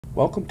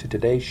Welcome to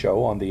today's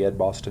show on the Ed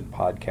Boston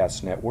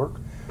Podcast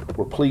Network.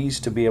 We're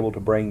pleased to be able to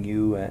bring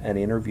you an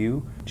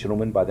interview. A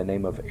gentleman by the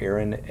name of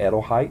Aaron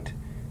Edelheit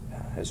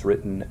has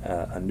written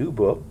a new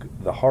book,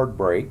 The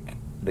Heartbreak,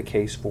 The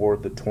Case for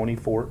the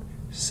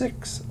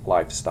 24/6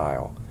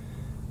 Lifestyle.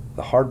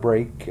 The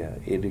Heartbreak,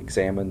 it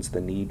examines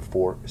the need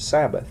for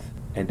Sabbath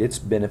and its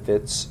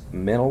benefits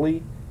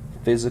mentally,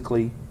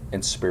 physically,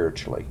 and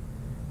spiritually.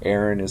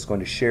 Aaron is going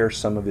to share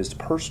some of his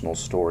personal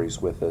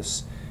stories with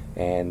us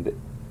and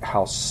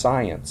how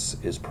science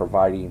is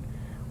providing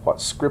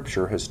what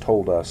Scripture has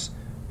told us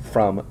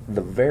from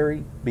the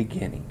very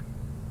beginning.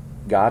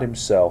 God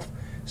Himself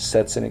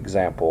sets an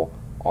example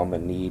on the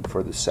need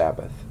for the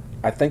Sabbath.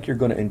 I think you're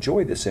going to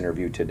enjoy this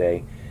interview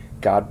today.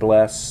 God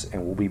bless,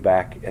 and we'll be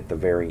back at the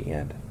very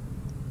end.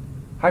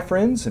 Hi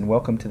friends, and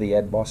welcome to the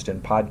Ed Boston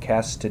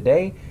Podcast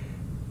today.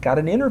 Got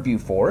an interview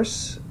for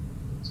us.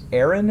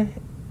 Aaron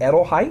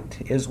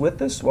Edelheit is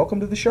with us. Welcome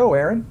to the show,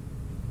 Aaron.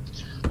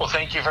 Well,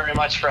 thank you very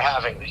much for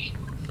having me.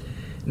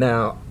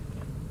 Now,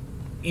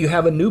 you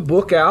have a new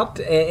book out,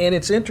 and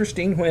it's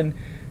interesting when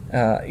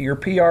your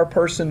PR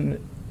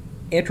person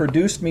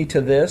introduced me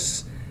to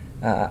this.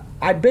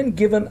 I'd been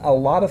given a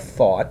lot of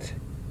thought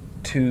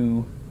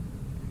to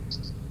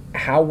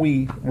how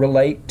we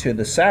relate to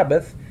the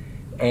Sabbath,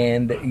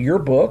 and your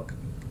book,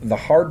 The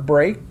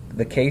Heartbreak,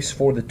 The Case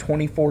for the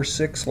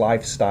 24/6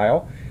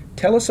 Lifestyle.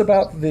 Tell us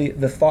about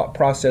the thought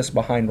process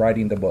behind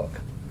writing the book.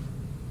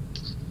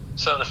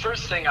 So the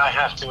first thing I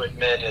have to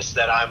admit is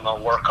that I'm a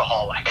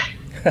workaholic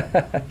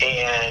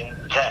and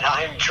that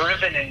I'm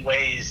driven in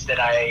ways that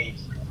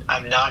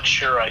I'm not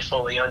sure I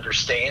fully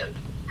understand.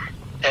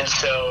 And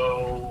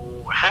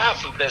so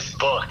half of this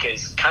book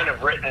is kind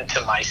of written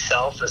to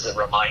myself as a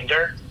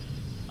reminder.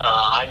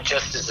 I'm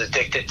just as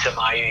addicted to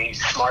my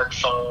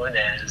smartphone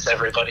as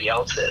everybody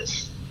else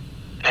is.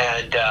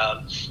 And,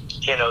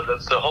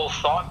 the whole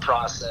thought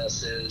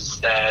process is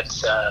that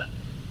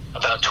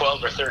about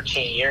 12 or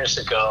 13 years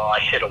ago, I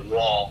hit a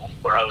wall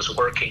where I was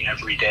working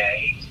every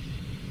day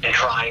and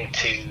trying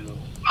to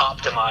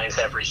optimize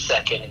every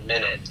second and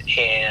minute.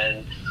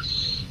 And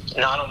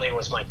not only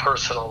was my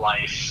personal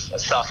life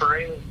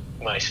suffering,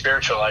 my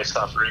spiritual life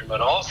suffering,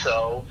 but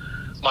also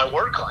my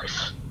work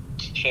life.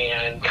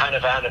 And kind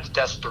of out of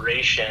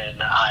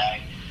desperation,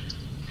 I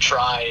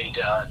tried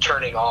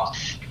turning off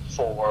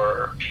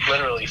for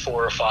literally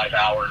 4 or 5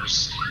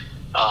 hours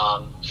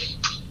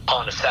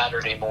on a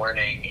Saturday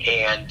morning,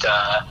 and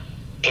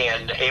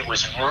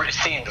it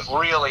seemed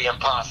really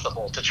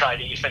impossible to try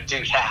to even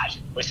do that,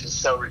 which is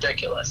so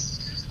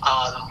ridiculous.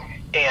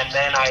 And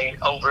then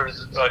over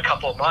a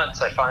couple of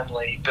months, I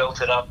finally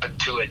built it up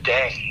into a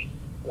day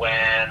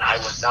when I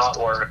would not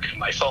work,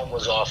 my phone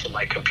was off, and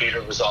my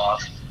computer was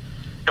off.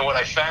 And what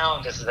I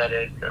found is that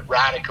it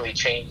radically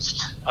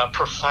changed,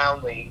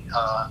 profoundly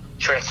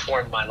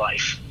transformed my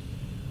life.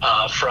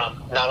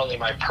 From not only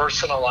my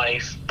personal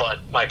life, but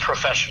my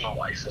professional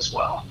life as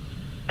well.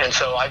 And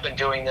so I've been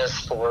doing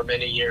this for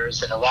many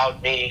years. It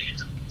allowed me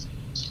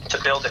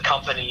to build a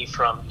company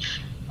from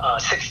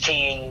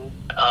 16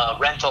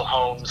 rental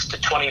homes to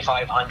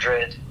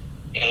 2,500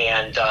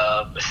 and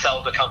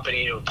sell the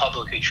company to a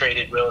publicly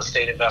traded real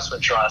estate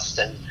investment trust.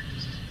 And,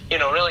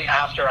 really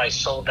after I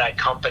sold that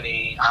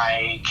company,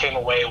 I came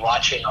away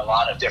watching a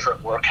lot of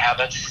different work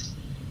habits.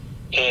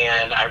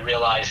 And I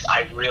realized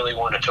I really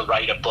wanted to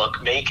write a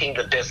book making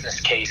the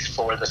business case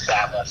for the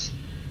Sabbath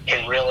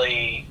and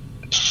really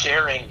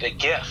sharing the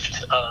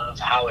gift of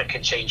how it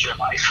can change your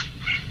life.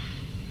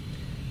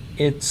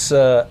 It's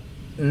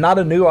not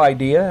a new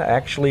idea.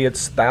 Actually,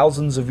 it's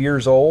thousands of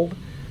years old.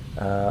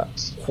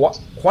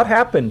 What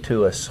happened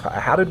to us?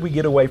 How did we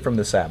get away from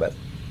the Sabbath?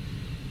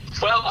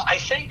 Well, I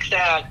think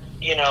that,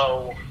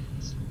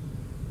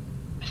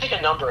 I think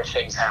a number of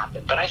things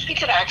happened, but I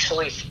think it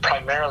actually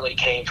primarily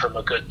came from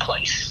a good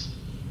place.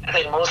 I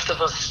think most of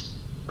us,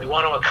 we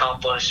want to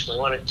accomplish, we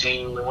want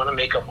to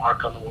make a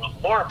mark on the world.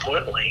 More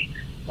importantly,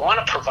 we want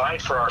to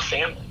provide for our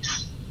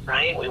families,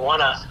 right? We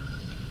want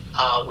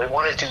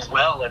to do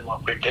well in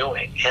what we're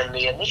doing. And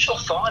the initial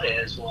thought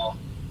is, well,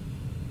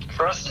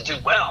 for us to do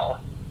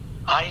well,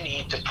 I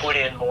need to put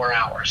in more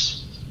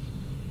hours.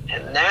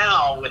 And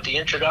now with the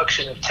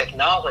introduction of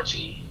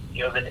technology,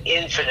 you have an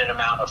infinite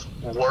amount of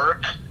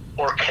work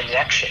or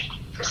connection.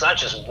 It's not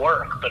just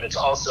work, but it's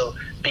also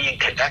being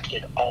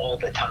connected all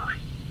the time.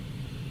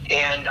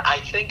 And I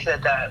think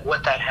that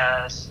what that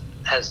has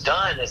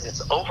done is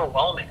it's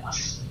overwhelming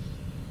us.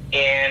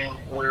 And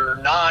we're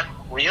not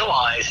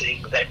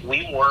realizing that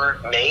we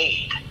weren't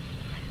made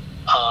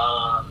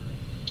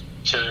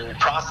to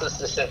process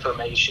this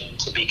information,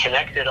 to be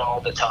connected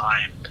all the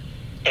time.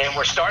 And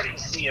we're starting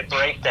to see a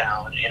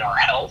breakdown in our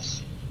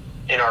health,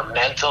 in our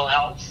mental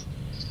health,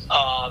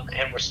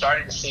 and we're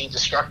starting to see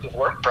destructive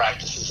work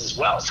practices as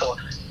well. So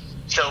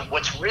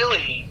what's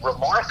really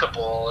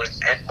remarkable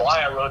and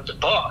why I wrote the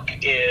book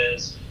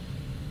is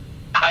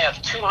I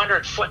have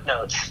 200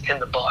 footnotes in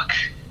the book.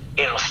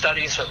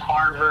 Studies from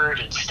Harvard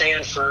and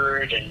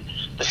Stanford and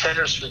the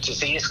Centers for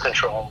Disease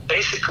Control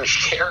basically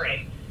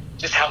sharing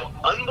just how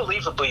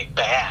unbelievably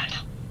bad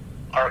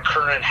our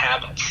current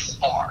habits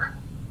are,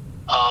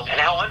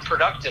 and how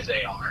unproductive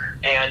they are.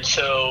 And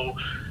so,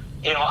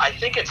 I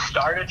think it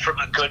started from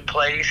a good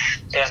place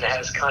and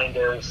has kind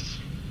of,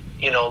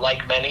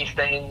 like many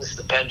things,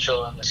 the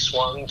pendulum has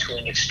swung to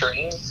an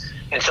extreme.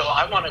 And so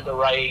I wanted to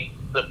write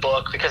the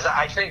book because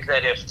I think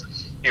that if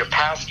your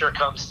pastor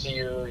comes to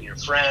you, your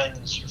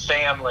friends, your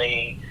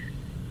family,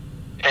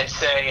 and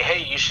say,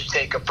 hey, you should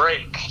take a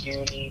break,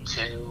 you need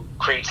to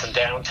create some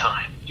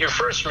downtime, your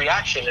first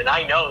reaction, and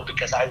I know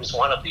because I was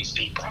one of these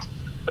people,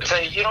 would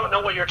say, you don't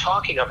know what you're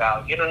talking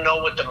about. You don't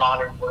know what the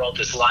modern world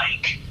is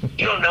like.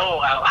 You don't know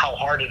how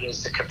hard it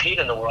is to compete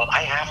in the world.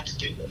 I have to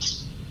do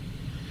this.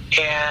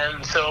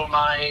 And so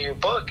my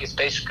book is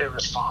basically a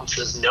response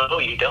is, no,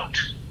 you don't.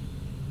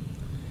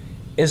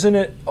 Isn't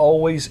it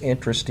always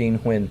interesting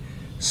when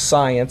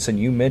science, and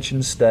you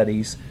mentioned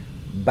studies,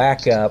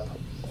 back up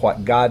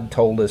what God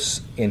told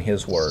us in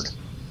His Word?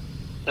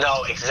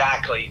 No,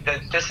 exactly.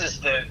 This is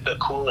the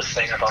coolest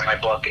thing about my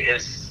book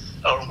is,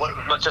 or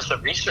what just the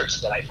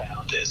research that I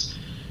found is,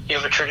 you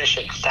have a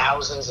tradition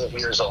thousands of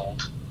years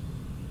old,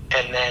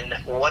 and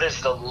then what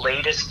does the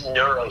latest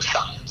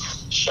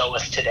neuroscience show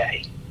us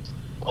today?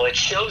 Well, it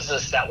shows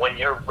us that when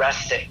you're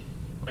resting,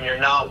 when you're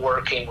not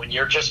working, when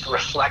you're just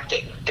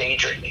reflecting,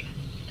 daydreaming,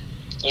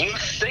 you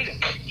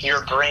think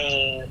you're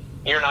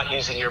not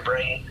using your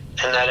brain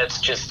and that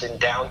it's just in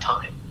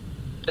downtime.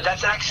 But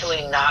that's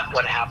actually not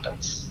what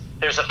happens.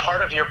 There's a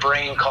part of your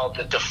brain called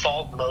the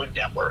default mode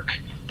network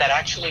that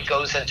actually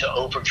goes into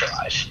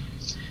overdrive.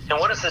 And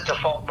what does the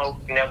default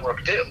mode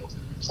network do?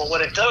 Well,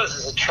 what it does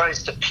is it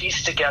tries to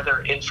piece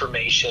together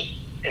information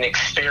and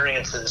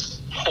experiences,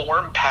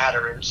 form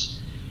patterns,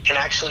 and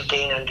actually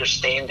gain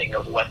understanding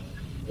of what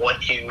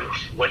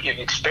you've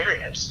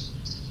experienced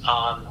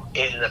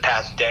in the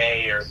past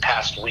day or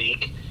past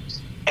week.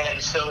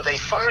 And so they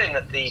find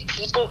that the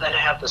people that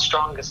have the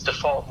strongest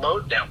default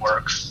mode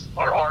networks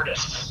are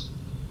artists.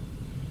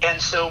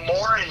 And so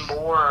more and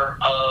more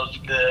of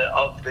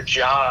the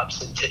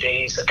jobs in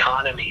today's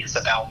economy is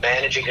about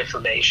managing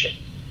information,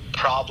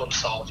 problem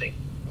solving,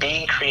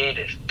 being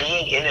creative,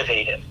 being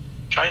innovative,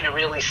 trying to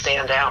really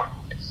stand out.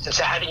 And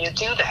so how do you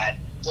do that?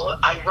 Well,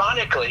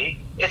 ironically,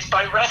 it's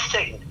by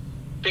resting,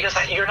 because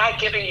you're not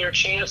giving your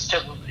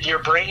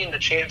brain the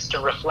chance to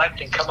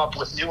reflect and come up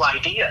with new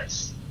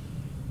ideas.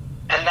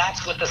 And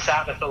that's what the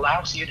Sabbath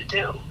allows you to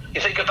do.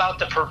 You think about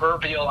the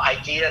proverbial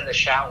idea in the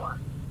shower,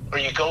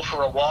 where you go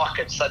for a walk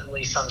and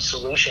suddenly some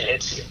solution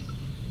hits you.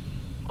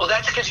 Well,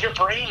 that's because your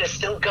brain is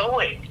still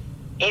going,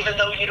 even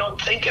though you don't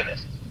think of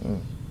it.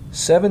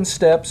 7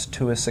 steps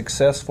to a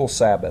successful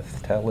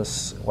Sabbath. Tell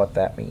us what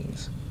that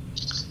means.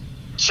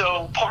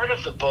 So part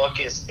of the book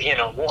is,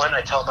 one,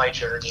 I tell my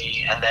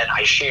journey, and then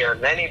I share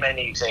many,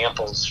 many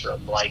examples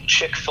from like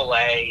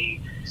Chick-fil-A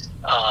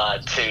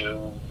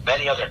to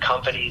many other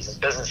companies and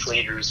business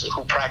leaders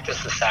who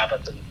practice the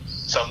Sabbath in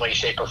some way,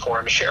 shape, or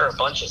form. Share a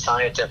bunch of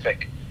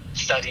scientific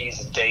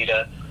studies and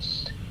data.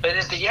 But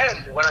at the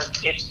end,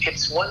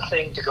 it's one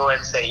thing to go ahead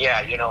and say, yeah,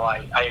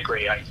 I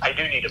agree. I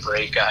do need a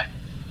break.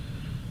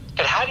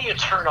 But how do you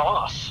turn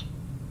off?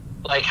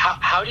 Like,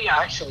 how do you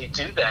actually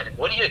do that? And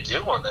what do you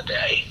do on the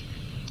day?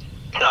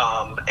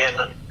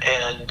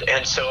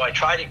 And so I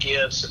try to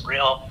give some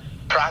real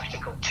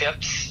practical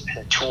tips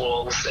and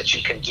tools that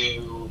you can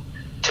do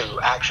to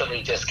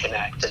actually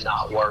disconnect and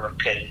not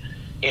work. And,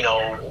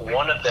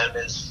 one of them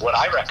is what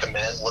I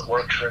recommend, what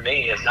worked for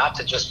me, is not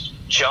to just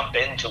jump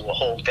into a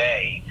whole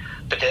day,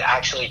 but to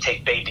actually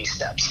take baby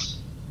steps.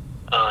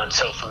 And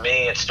so for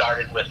me, it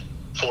started with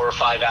 4 or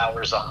 5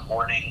 hours on the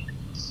morning,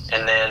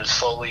 and then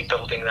slowly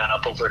building that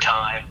up over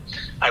time.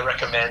 I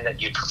recommend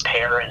that you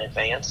prepare in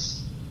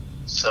advance.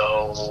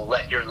 So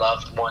let your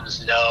loved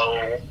ones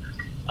know,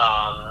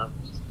 how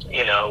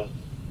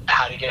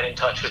to get in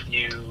touch with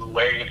you,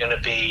 where you're going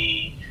to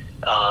be,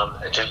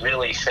 to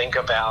really think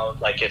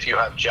about, like, if you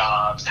have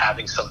jobs,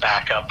 having some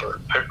backup, or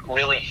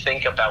really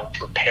think about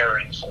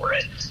preparing for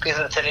it. Because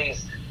in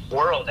today's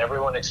world,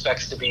 everyone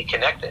expects to be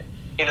connected.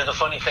 The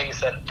funny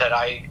things that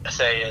I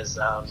say is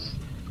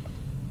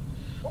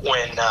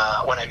when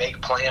I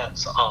make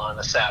plans on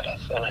a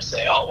Sabbath, and I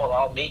say, oh, well,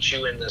 I'll meet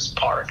you in this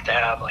park to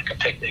have like a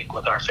picnic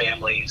with our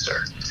families,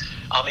 or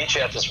I'll meet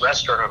you at this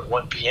restaurant at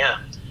 1 p.m.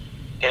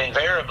 And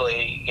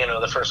invariably,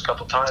 the first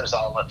couple times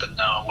I'll let them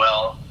know,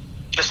 well,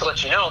 just to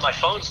let you know, my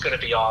phone's going to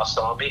be off,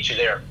 so I'll meet you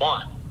there at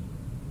 1.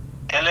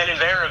 And then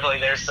invariably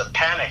there's some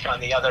panic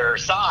on the other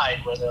side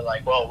where they're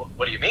like, well,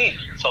 what do you mean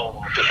your phone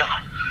won't be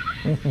on?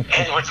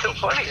 And what's so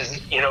funny is,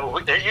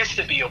 there used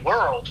to be a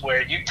world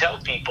where you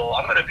tell people,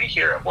 I'm going to be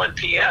here at 1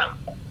 p.m.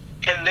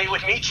 And they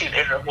would meet you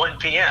there at 1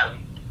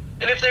 p.m.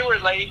 And if they were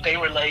late, they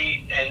were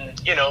late, and,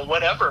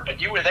 whatever,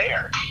 but you were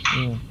there.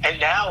 And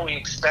now we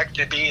expect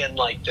to be in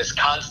like this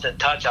constant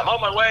touch. I'm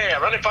on my way,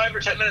 I'm running 5 or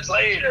 10 minutes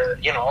late, or,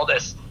 all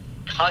this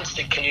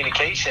constant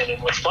communication.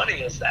 And what's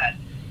funny is that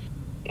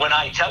when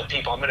I tell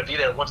people I'm going to be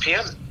there at 1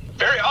 p.m.,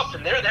 very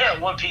often they're there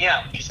at 1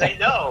 p.m. because they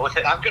know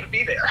that I'm going to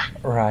be there.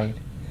 Right.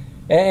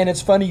 And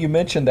it's funny you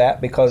mentioned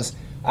that, because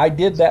I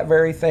did that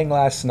very thing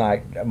last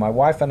night. My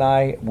wife and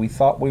I, we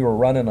thought we were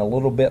running a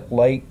little bit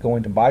late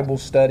going to Bible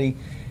study.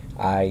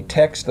 I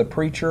texted the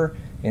preacher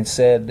and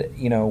said,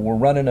 we're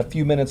running a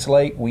few minutes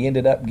late. We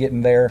ended up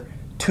getting there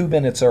 2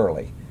 minutes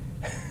early.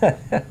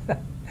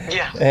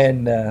 Yeah.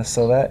 And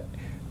so that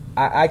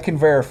I can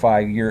verify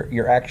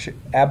you're actually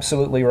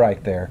absolutely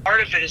right there.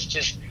 Part of it is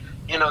just,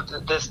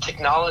 this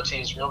technology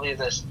is really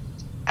this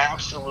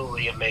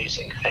absolutely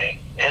amazing thing,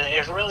 and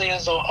it really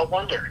is a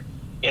wonder.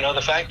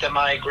 The fact that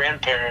my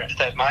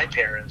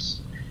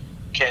parents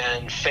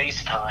can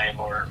FaceTime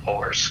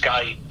or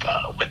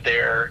Skype with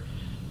their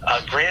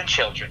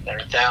grandchildren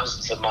that are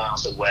thousands of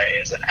miles away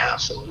is an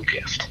absolute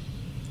gift.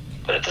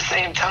 But at the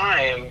same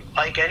time,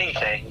 like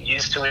anything,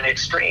 used to an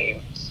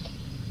extreme,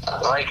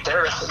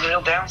 there are some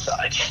real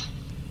downsides.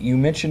 You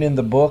mentioned in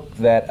the book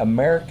that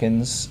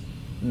Americans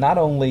not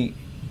only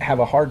have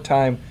a hard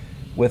time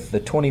with the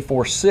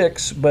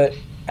 24/6, but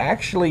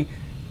actually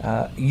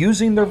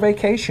using their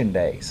vacation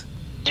days.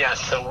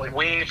 Yes, so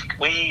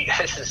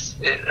this is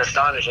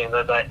astonishing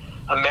that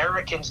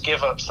Americans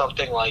give up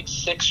something like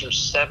 600 or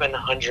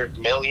 700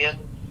 million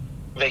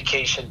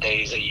vacation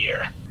days a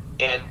year.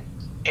 And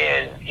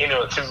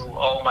through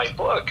all my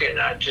book, and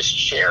I'm just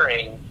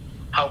sharing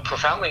how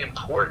profoundly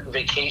important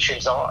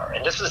vacations are.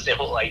 And this is the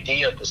whole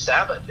idea of the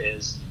Sabbath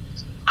is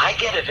I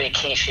get a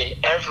vacation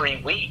every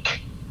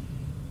week.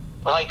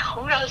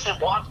 Who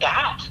doesn't want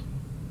that?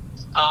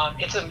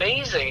 It's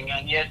amazing,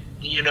 and yet,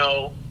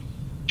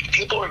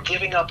 people are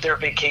giving up their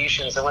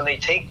vacations, and when they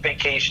take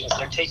vacations,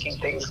 they're taking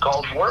things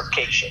called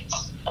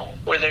workations,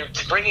 where they're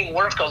bringing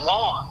work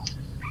along.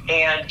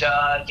 And,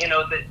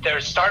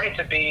 there's starting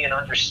to be an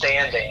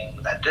understanding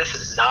that this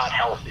is not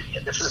healthy,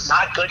 and this is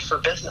not good for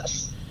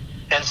business.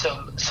 And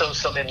so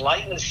some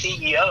enlightened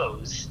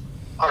CEOs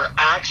are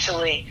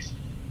actually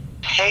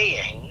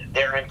paying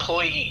their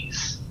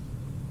employees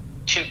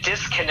to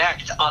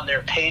disconnect on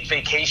their paid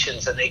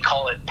vacations, and they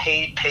call it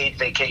paid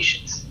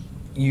vacations.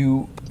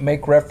 You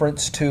make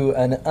reference to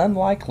an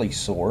unlikely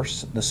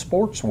source, the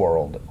sports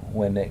world,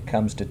 when it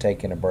comes to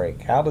taking a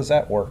break. How does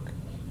that work?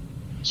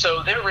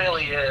 So there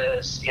really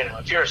is,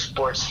 if you're a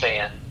sports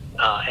fan,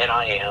 and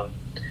I am,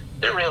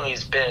 there really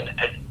has been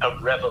a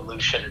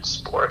revolution in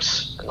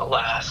sports in the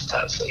last,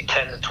 I'd say,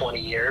 10 to 20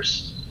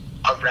 years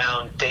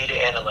around data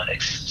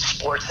analytics,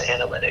 sports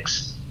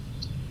analytics.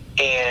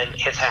 And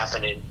it's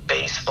happened in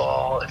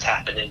baseball, it's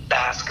happened in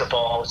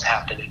basketball, it's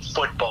happened in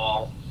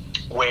football,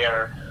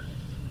 where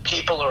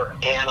people are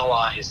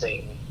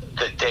analyzing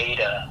the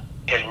data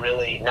and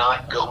really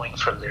not going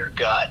from their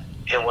gut.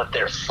 And what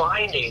they're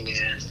finding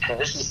is, and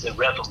this is the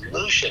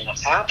revolution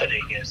that's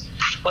happening, is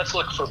let's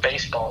look for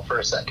baseball for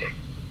a second.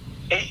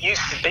 It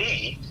used to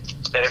be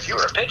that if you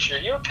were a pitcher,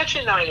 you were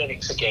pitching 9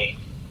 innings a game.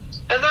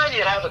 And then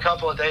you'd have a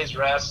couple of days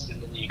rest,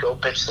 and then you go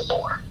pitch some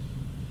more.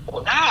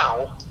 Well,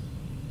 now,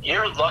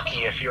 you're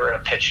lucky if you're a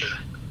pitcher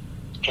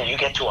and you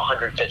get to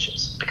 100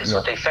 pitches. Because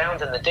what they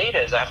found in the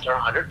data is after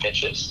 100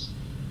 pitches,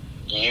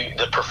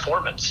 the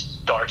performance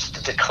starts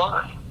to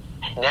decline.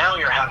 Now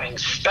you're having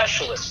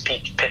specialist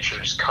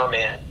pitchers come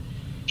in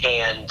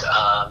and,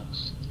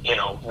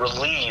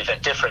 relieve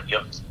at different,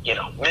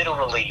 middle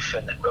relief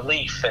and then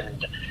relief.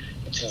 And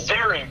it's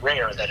very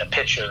rare that a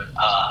pitcher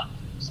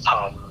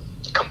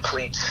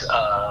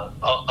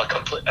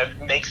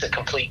makes a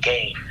complete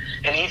game.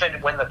 And even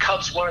when the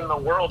Cubs won the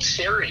World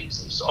Series,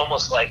 it was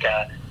almost like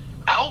a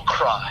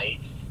outcry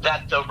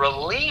that the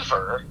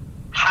reliever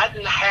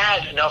hadn't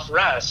had enough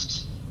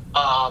rest.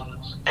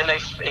 And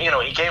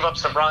he gave up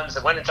some runs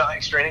and went into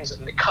extra innings,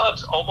 and the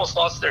Cubs almost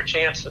lost their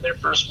chance for their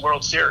first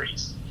World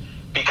Series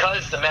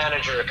because the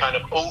manager kind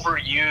of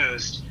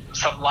overused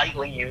some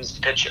lightly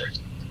used pitcher.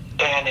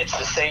 And it's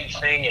the same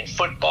thing in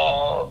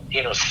football.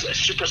 A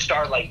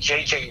superstar like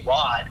J.J.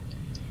 Watt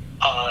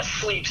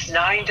sleeps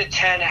 9 to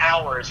 10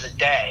 hours a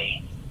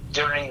day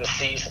during the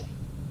season.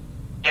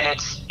 And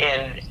it's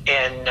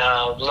in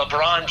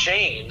LeBron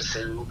James,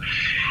 who,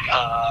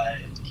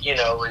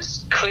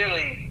 is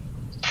clearly,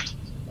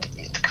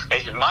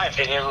 in my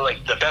opinion,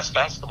 the best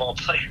basketball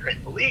player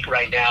in the league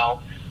right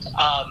now,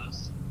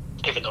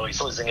 even though he's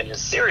losing in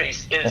his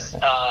series, is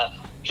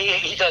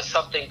he does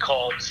something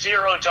called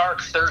 0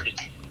 Dark 30,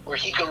 where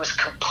he goes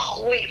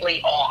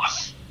completely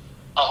off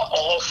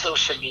all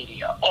social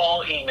media,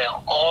 all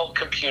email, all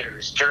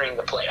computers during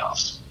the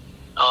playoffs.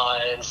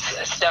 And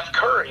Steph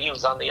Curry,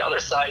 who's on the other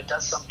side,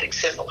 does something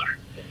similar.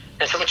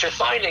 And so what you're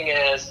finding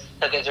is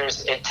that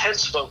there's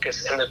intense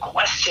focus, and the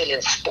question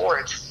in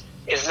sports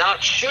is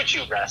not should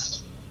you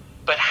rest,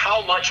 but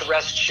how much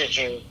rest should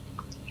you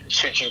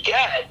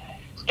get.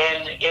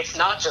 And it's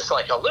not just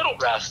like a little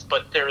rest,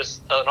 but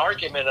there's an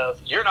argument of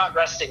you're not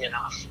resting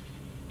enough,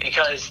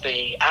 because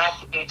the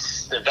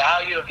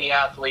value of the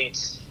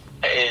athletes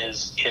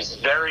is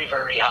very,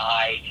 very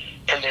high,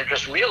 and they're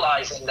just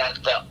realizing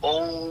that the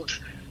old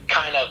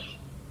kind of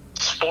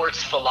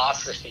sports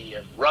philosophy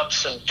of rub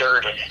some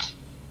dirt in it.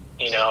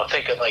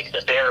 Think of like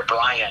the Bear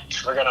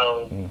Bryant. We're going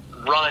to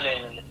run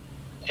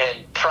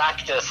and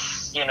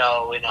practice, in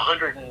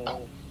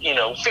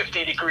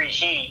 150 degree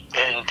heat,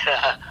 and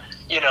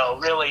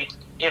really,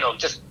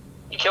 just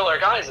kill our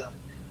guys.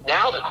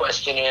 Now the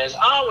question is,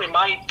 we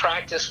might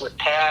practice with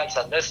pads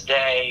on this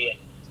day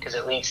because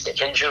it leads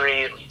to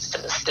injury, it leads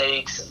to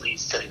mistakes, it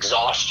leads to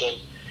exhaustion.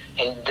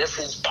 And this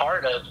is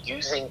part of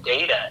using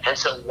data. And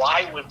so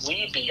why would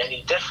we be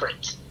any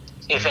different?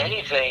 If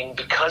anything,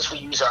 because we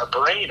use our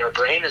brain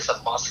is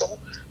a muscle,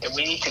 and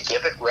we need to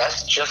give it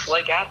rest just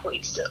like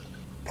athletes do.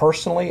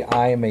 Personally,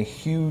 I am a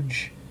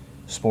huge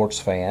sports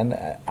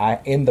fan.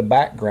 In the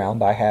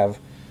background, I have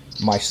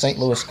my St.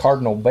 Louis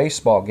Cardinal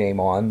baseball game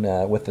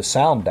on with the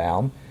sound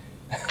down.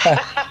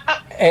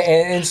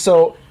 and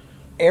so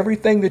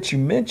everything that you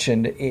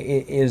mentioned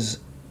is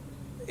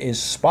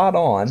spot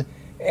on.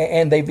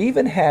 And they've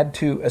even had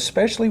to,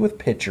 especially with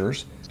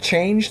pitchers,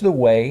 change the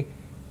way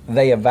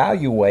they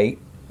evaluate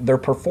their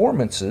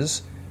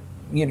performances.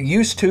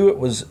 Used to it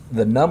was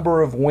the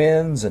number of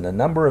wins and the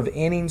number of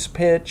innings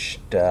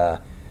pitched.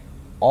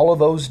 All of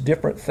those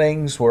different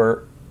things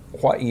were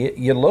what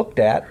you looked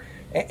at.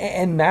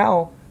 And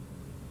now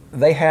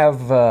they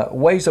have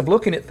ways of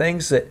looking at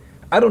things that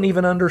I don't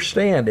even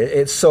understand.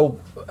 It's so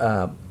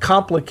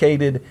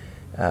complicated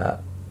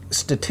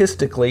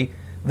statistically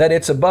that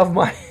it's above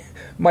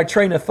my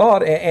train of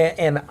thought.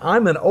 And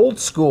I'm an old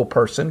school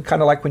person,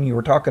 kind of like when you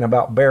were talking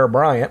about Bear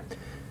Bryant.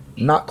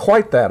 Not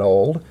quite that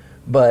old,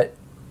 but,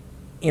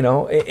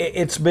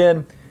 it's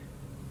been,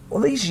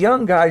 these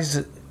young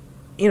guys,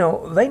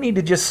 they need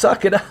to just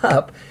suck it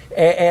up.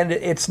 And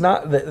it's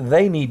not that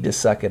they need to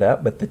suck it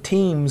up, but the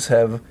teams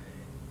have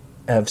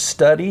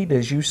studied,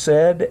 as you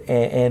said,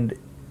 and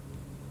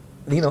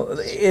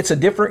it's a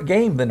different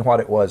game than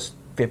what it was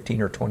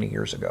 15 or 20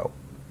 years ago.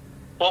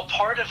 Well,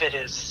 part of it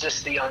is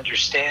just the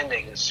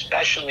understanding,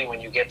 especially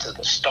when you get to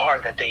the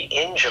start, that the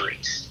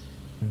injuries,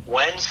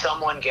 when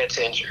someone gets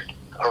injured,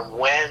 or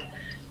when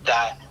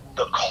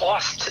the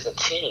cost to the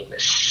team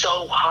is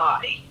so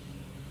high,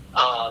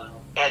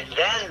 and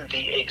then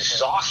the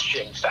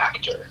exhaustion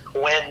factor,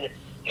 when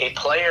a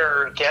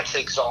player gets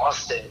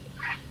exhausted,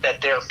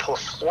 that their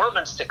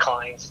performance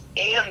declines,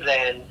 and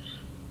then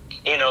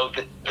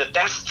the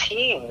best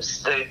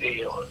teams,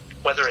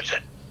 whether it's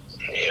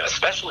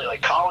especially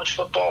like college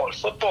football or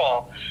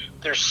football,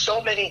 there's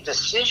so many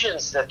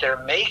decisions that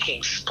they're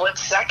making split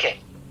second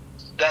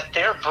that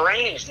their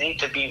brains need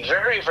to be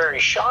very, very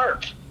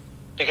sharp,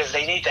 because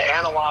they need to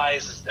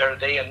analyze, are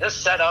they in this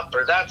setup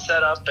or that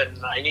setup, and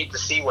I need to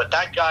see what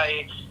that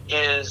guy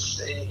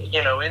is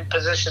in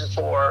position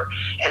for.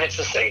 And it's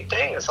the same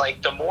thing. It's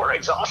like the more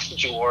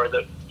exhausted you are,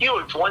 you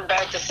have one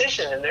bad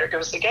decision and there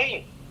goes the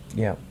game.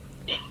 Yeah.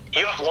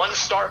 You have one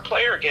star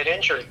player get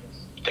injured,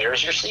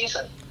 there's your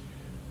season.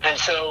 And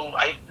so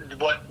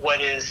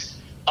what is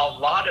a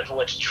lot of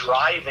what's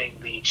driving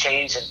the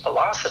change in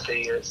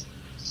philosophy is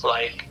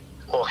like,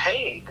 well,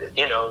 hey,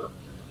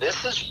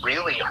 this is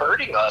really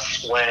hurting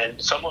us when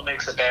someone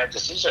makes a bad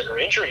decision or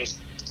injuries.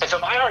 And so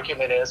my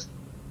argument is,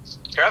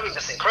 you're having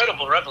this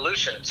incredible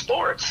revolution in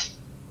sports,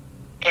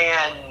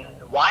 and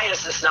why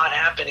is this not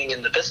happening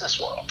in the business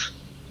world?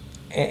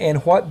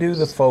 And what do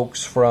the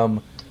folks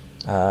from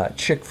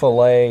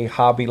Chick-fil-A,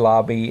 Hobby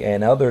Lobby,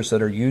 and others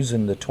that are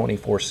using the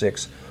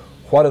 24/6,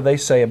 what do they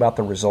say about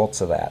the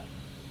results of that?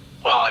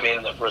 Well,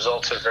 the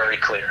results are very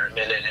clear.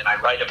 And I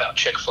write about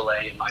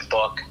Chick-fil-A in my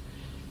book,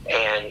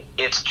 and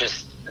it's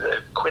just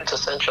the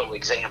quintessential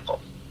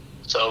example.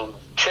 So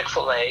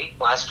Chick-fil-A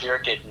last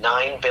year did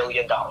 $9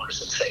 billion in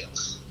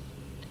sales.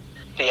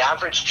 The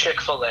average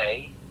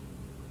Chick-fil-A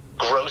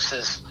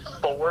grosses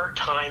 4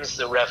 times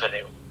the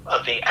revenue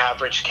of the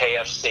average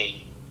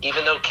KFC,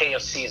 even though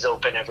KFC is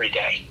open every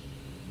day.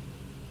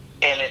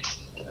 And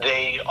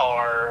they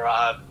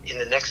are, in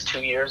the next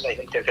 2 years, I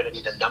think they're going to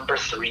be the number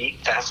 3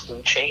 fast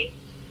food chain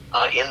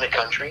in the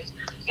country.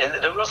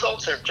 And the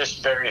results are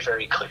just very,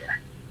 very clear.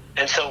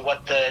 And so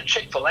what the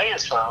Chick-fil-A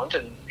has found,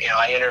 and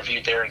I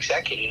interviewed their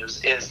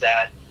executives, is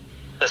that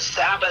the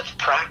Sabbath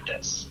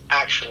practice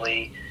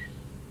actually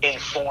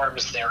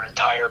informs their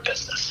entire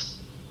business.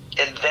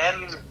 And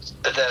then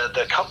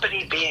the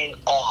company being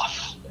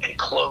off and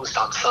closed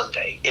on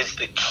Sunday is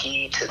the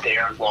key to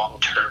their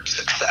long-term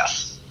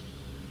success.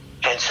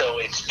 And so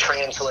it's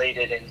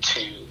translated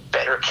into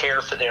better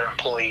care for their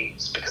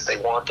employees, because they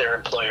want their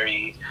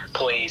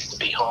employees to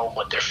be home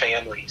with their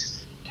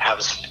families, to have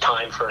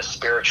time for a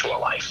spiritual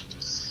life.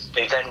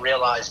 They then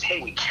realized,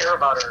 hey, we care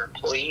about our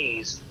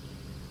employees.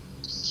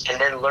 And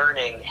then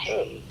learning,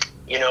 hey,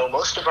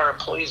 most of our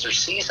employees are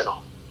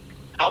seasonal.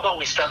 How about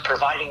we start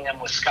providing them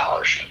with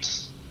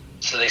scholarships?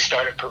 So they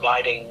started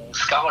providing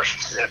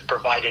scholarships. They've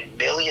provided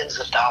millions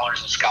of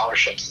dollars in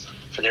scholarships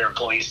for their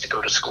employees to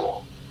go to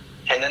school.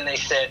 And then they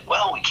said,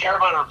 well, we care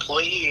about our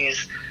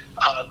employees.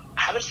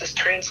 How does this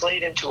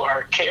translate into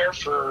our care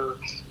for,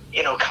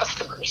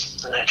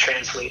 customers? And that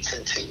translates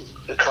into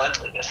the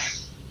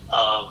cleanliness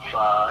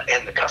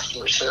and the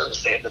customer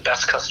service. They have the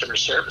best customer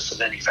service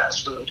of any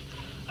fast food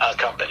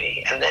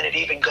company. And then it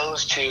even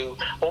goes to,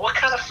 well, what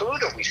kind of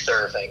food are we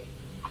serving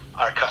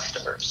our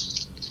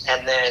customers?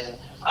 And then,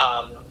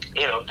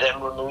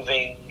 them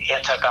removing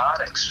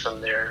antibiotics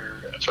from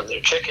their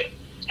chicken.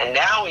 And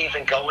now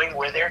even going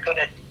where they're going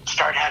to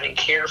start having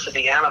care for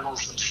the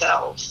animals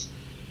themselves,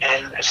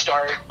 and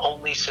start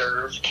only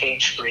serve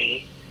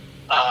cage-free,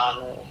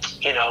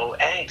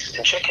 eggs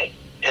and chicken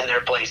in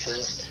their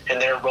places,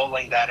 and they're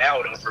rolling that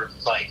out over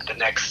like the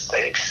next,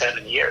 I think,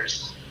 7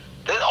 years.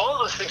 All of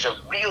those things are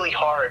really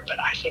hard, but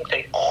I think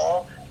they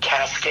all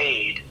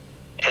cascade,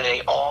 and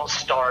they all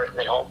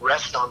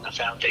rest on the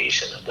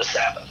foundation of the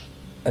Sabbath.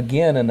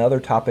 Again, another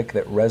topic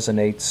that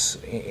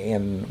resonates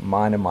in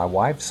mine and my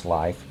wife's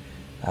life.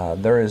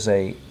 There is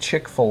a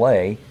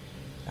Chick-fil-A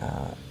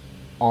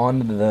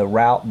on the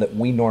route that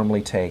we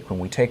normally take. When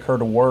we take her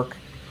to work,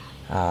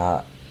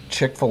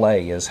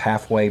 Chick-fil-A is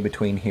halfway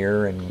between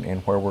here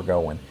and where we're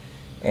going.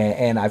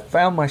 And I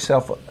found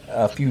myself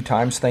a few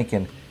times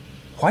thinking,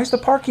 why is the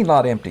parking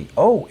lot empty?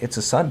 Oh, it's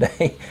a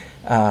Sunday.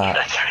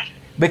 That's right.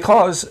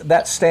 Because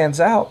that stands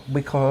out,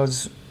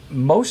 because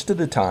most of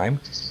the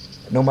time,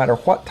 no matter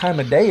what time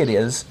of day it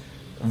is,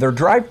 their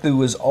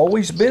drive-thru is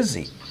always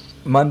busy,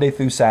 Monday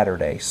through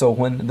Saturday. So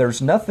when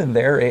there's nothing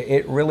there,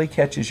 it really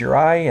catches your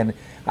eye. And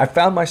I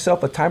found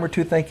myself a time or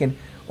two thinking,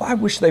 well, I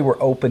wish they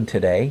were open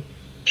today.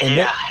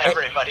 And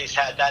everybody's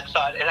had that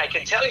thought. And I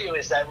can tell you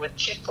is that with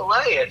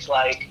Chick-fil-A, it's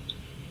like,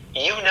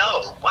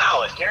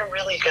 wow, if they're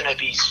really going to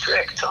be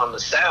strict on the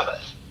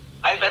Sabbath,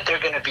 I bet they're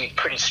going to be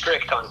pretty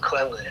strict on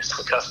cleanliness,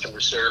 the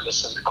customer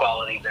service, and the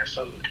quality of their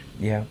food.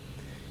 Yeah,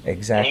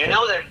 exactly. And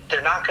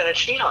they're not going to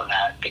cheat on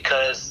that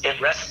because it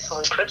rests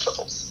on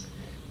principles.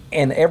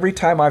 And every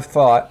time I've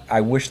thought, I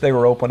wish they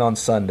were open on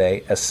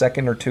Sunday, a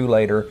second or two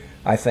later,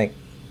 I think,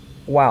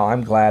 wow,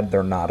 I'm glad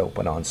they're not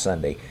open on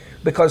Sunday.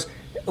 Because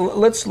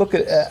let's look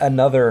at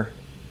another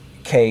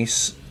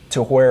case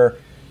to where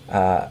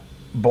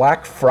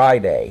Black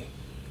Friday,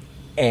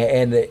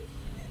 and it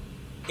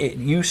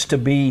used to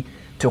be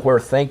to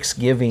where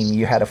Thanksgiving,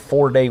 you had a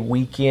 4-day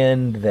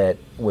weekend that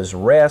was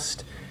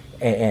rest,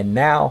 and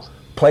now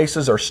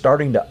places are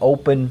starting to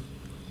open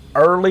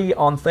early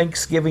on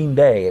Thanksgiving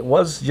Day. It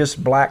was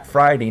just Black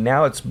Friday.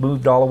 Now it's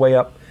moved all the way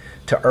up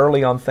to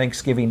early on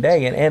Thanksgiving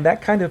Day, and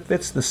that kind of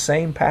fits the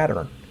same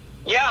pattern.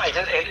 Yeah,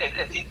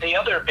 the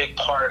other big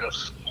part of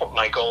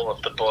my goal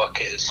of the book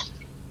is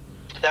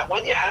that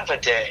when you have a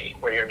day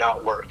where you're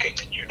not working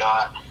and you're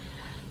not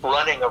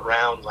running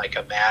around like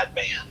a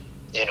madman,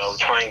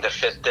 trying to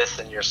fit this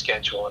in your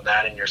schedule and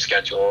that in your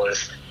schedule,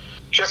 is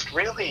just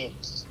really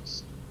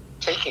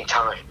taking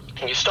time.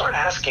 And you start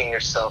asking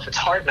yourself, it's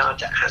hard not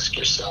to ask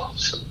yourself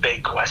some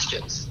big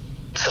questions,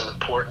 some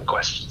important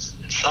questions.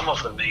 And some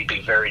of them may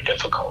be very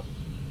difficult.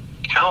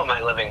 How am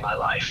I living my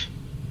life?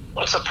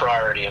 What's the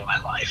priority in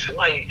my life? Am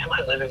I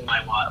living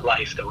my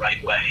life the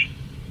right way?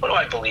 What do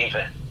I believe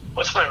in?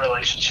 What's my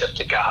relationship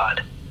to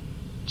God?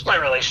 What's my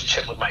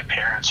relationship with my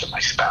parents or my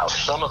spouse?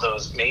 Some of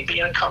those may be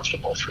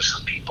uncomfortable for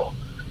some people.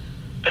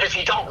 But if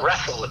you don't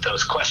wrestle with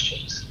those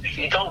questions, if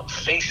you don't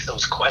face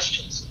those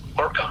questions,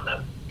 work on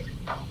them,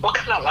 what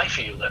kind of life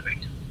are you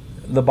living?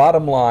 The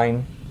bottom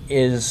line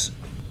is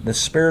the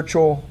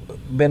spiritual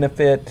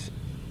benefit,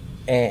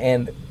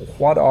 and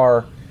what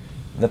are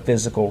the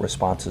physical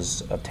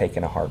responses of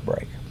taking a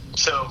heartbreak?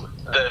 So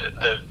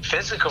the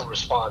physical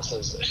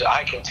responses,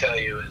 I can tell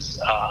you,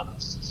 is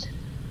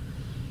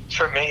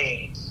for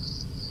me,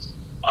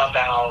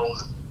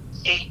 about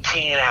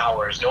 18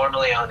 hours,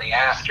 normally on the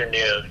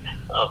afternoon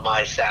of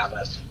my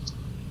Sabbath,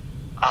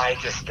 I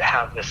just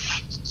have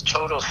this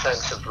total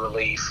sense of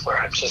relief where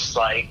I'm just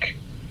like,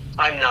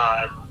 I'm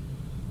not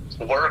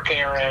work,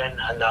 Aaron.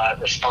 I'm not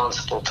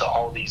responsible to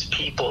all these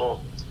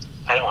people.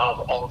 I don't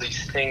have all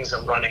these things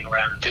I'm running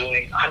around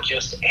doing. I'm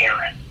just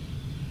Aaron.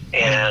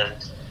 And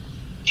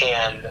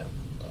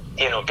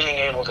being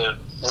able to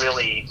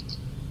really,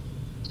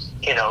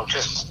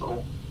 just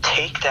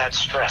take that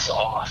stress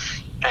off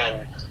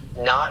and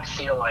not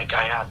feel like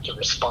I have to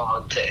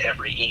respond to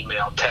every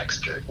email,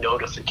 text, or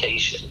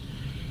notification.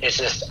 It's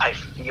just, I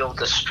feel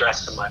the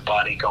stress in my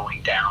body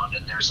going down.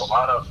 And there's a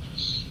lot of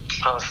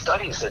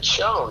studies that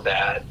show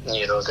that,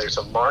 there's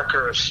a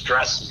marker of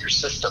stress in your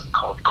system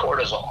called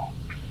cortisol.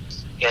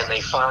 And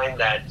they find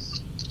that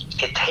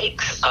it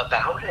takes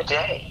about a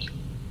day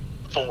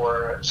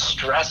for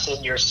stress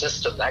in your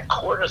system, that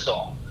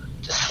cortisol,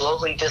 to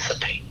slowly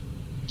dissipate.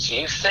 So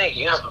you think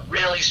you have a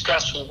really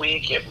stressful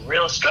week, you have a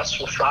real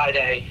stressful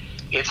Friday,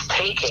 it's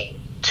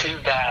taking to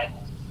that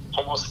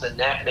almost the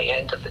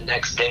end of the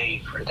next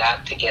day for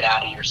that to get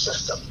out of your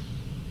system.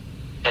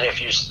 And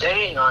if you're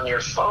staying on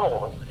your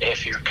phone,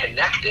 if you're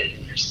connected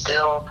and you're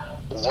still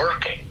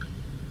working,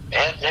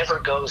 it never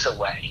goes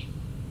away.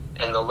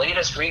 And the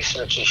latest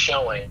research is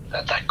showing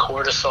that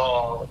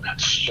cortisol,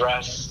 that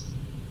stress,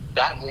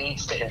 that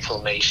leads to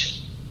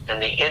inflammation.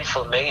 And the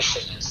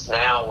inflammation is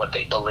now what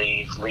they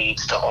believe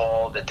leads to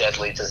all the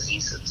deadly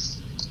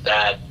diseases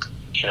that,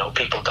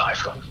 people die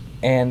from.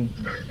 And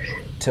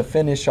to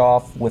finish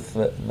off with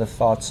the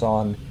thoughts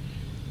on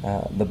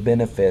the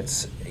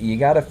benefits, you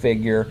got to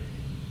figure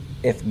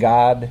if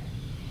God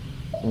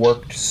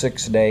worked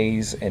 6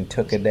 days and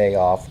took a day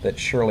off, that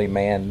surely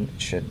man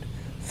should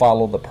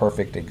follow the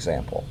perfect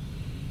example.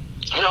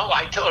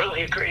 I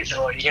totally agree.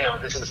 So,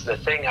 this is the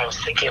thing I was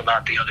thinking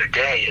about the other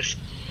day is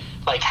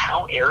like,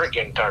 how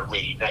arrogant are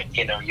we that,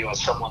 you have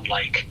someone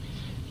like,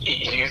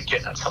 you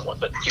not someone,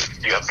 but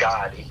you have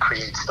God who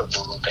creates the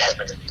world, the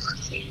heaven and the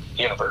earth, the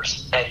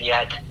universe, and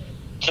yet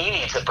he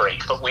needs a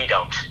break, but we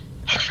don't.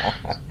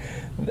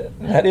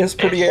 That is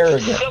pretty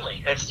arrogant. It's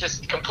silly. It's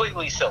just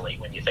completely silly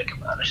when you think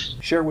about it.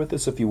 Share with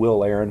us, if you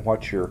will, Aaron,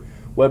 what's your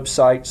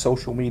website,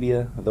 social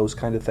media, those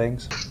kind of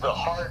things?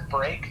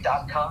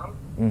 Thehardbreak.com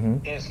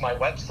is my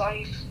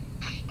website.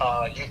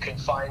 You can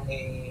find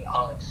me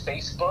on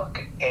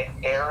Facebook at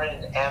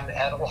Aaron M.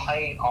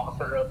 Edelheit,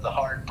 author of The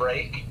Hard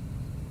Break.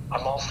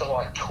 I'm also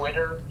on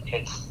Twitter.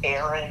 It's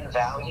Aaron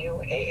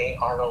Value,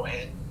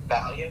 Aaron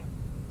Value.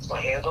 It's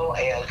my handle.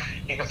 And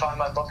you can find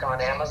my book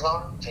on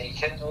Amazon,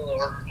 Kindle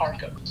or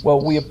hardcover. Well,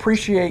 we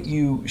appreciate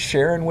you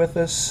sharing with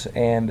us.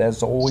 And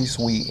as always,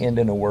 we end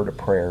in a word of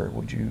prayer.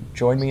 Would you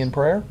join me in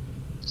prayer?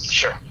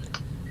 Sure.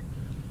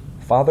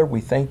 Father,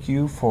 we thank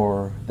you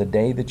for the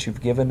day that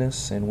you've given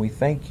us, and we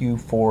thank you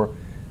for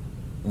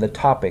the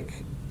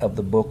topic of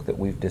the book that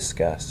we've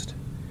discussed.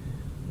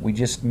 We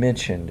just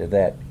mentioned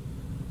that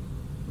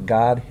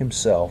God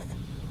himself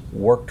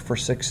worked for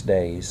 6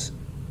 days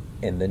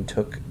and then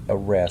took a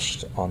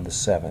rest on the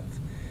seventh.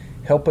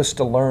 Help us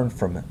to learn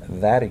from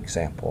that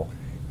example.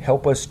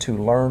 Help us to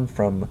learn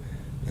from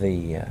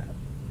the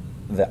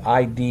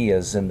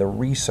ideas and the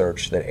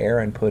research that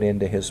Aaron put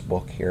into his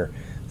book here,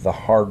 The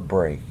Hard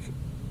Break,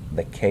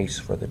 the case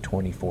for the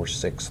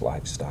 24/6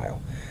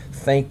 lifestyle.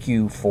 Thank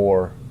you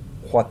for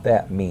what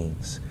that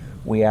means.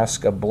 We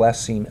ask a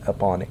blessing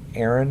upon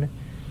Aaron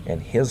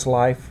and his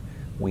life.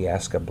 We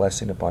ask a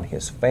blessing upon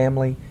his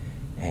family.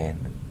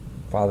 And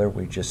Father,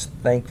 we're just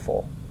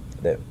thankful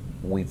that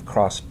we've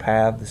crossed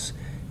paths,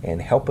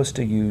 and help us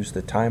to use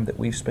the time that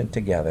we've spent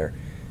together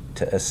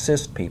to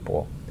assist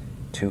people,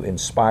 to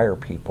inspire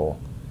people,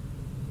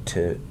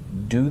 to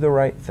do the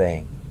right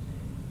thing,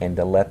 and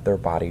to let their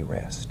body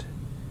rest.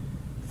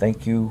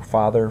 Thank you,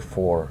 Father,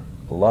 for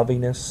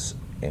loving us,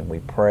 and we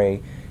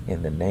pray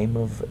in the name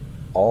of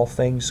all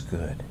things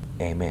good.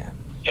 Amen.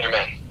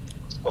 Amen.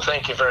 Well,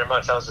 thank you very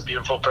much. That was a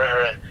beautiful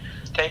prayer, and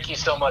thank you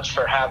so much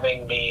for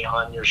having me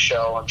on your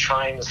show. I'm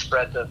trying to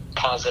spread the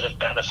positive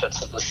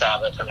benefits of the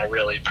Sabbath, and I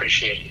really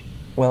appreciate you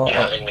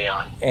having me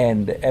on.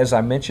 And as I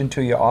mentioned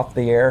to you off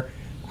the air,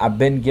 I've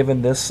been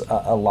giving this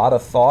a lot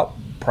of thought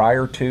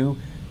prior to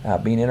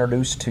being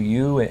introduced to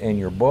you and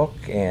your book,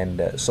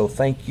 and so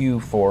thank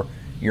you for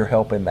your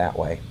help in that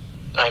way.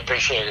 I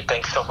appreciate it.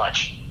 Thanks so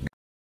much.